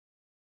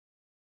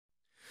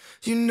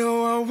You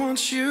know I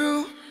want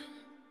you.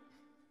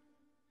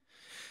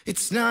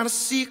 It's not a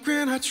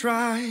secret I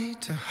try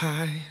to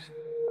hide.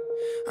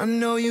 I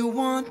know you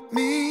want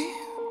me,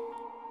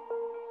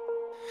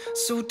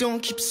 so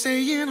don't keep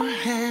saying our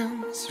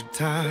hands are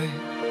tied.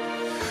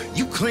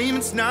 You claim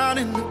it's not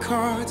in the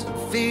cards,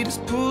 fate is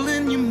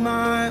pulling you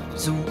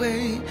miles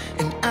away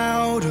and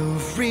out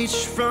of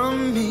reach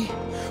from me.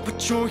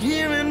 But you're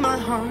here in my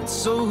heart,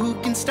 so who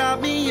can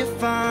stop me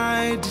if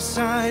I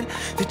decide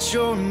that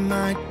you're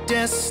my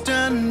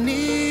destiny?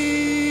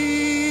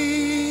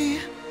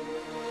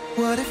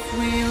 What if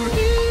we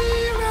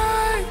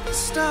rewrite the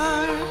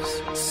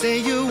stars? Say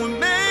you were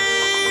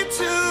made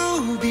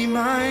to be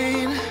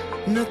mine.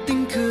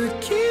 Nothing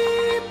could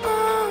keep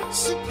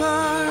us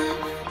apart.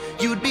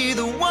 You'd be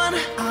the one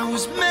I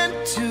was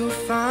meant to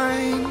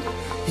find.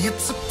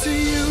 It's up to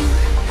you,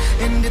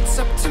 and it's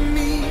up to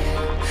me.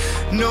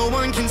 No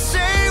one can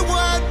say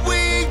what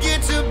we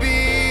get to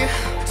be.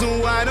 So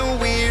why don't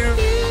we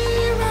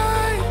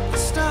rewrite the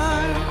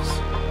stars?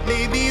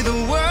 Maybe the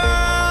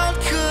world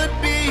could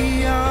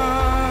be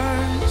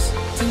ours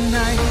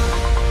tonight.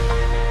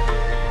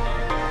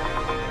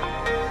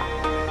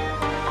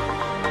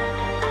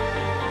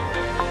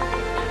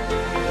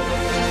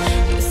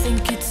 You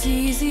think it's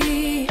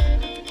easy.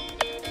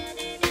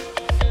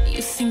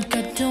 You think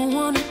I don't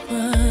want to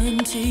run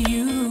to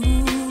you,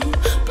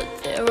 but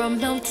there are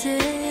mountains,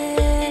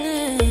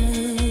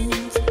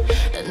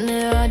 and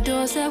there are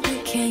doors that we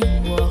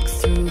can't walk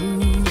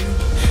through.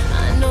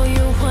 I know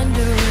you're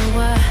wondering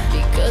why,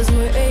 because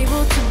we're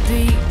able to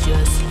be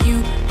just you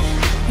and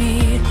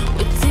me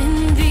within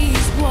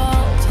these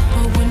walls.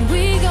 But when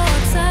we go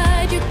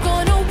outside, you're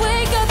gonna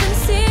wake up and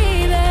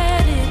see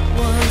that it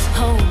was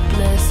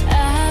hopeless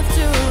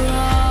after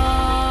all.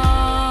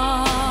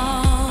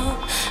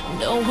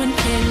 No one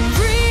can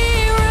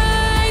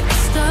rewrite the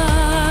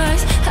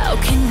stars. How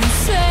can you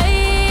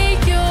say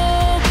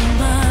you're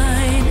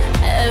mine?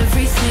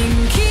 Everything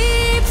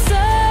keeps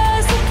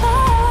us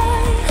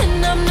apart,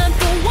 and I'm not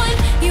the one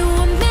you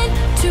were meant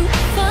to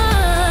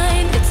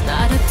find. It's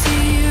not up to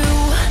you,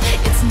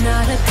 it's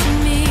not up to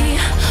me.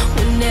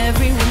 When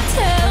everyone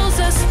tells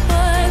us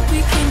what we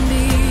can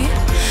be,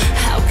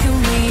 how can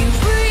we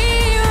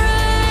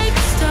rewrite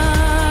the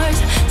stars?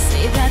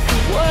 Say that the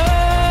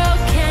world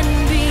can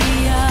be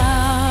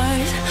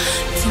ours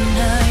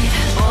tonight.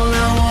 All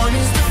I want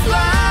is to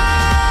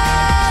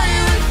fly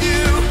with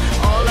you.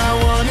 All I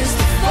want is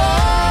to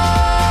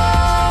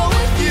fall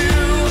with you.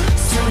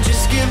 So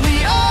just give me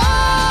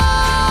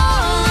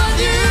all of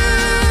you.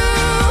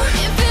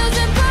 It feels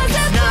impossible.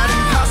 It's not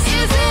impossible.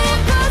 Is it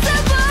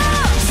impossible?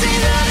 Say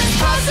that it's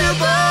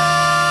possible.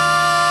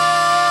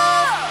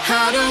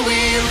 How do we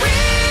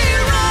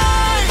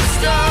rewrite the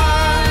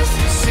stars?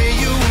 Say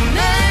you were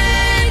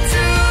made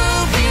to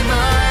be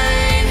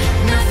mine.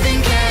 Nothing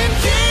can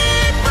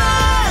keep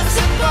us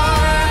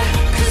apart,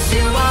 'cause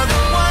you are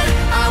the one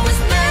I was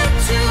meant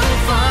to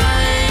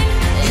find.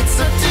 It's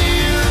up to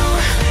you,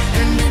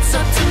 and it's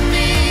up to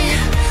me.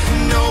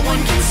 No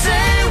one can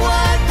say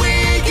what we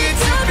get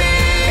to be.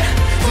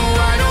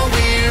 Why don't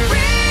we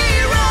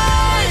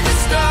rewrite the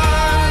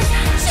stars?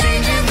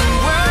 Changing the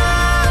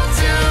world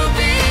to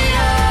be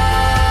ours.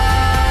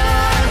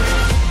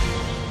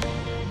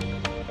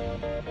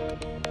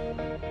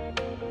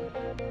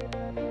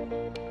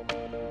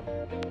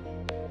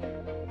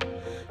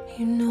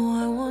 You know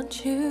I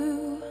want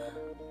you.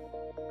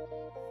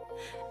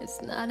 It's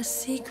not a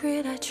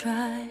secret I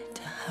tried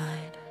to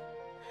hide,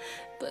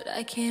 but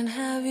I can't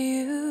have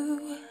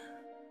you.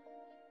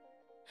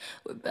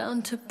 We're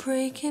bound to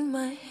break and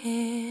my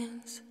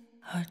hands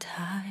are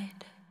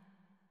tied.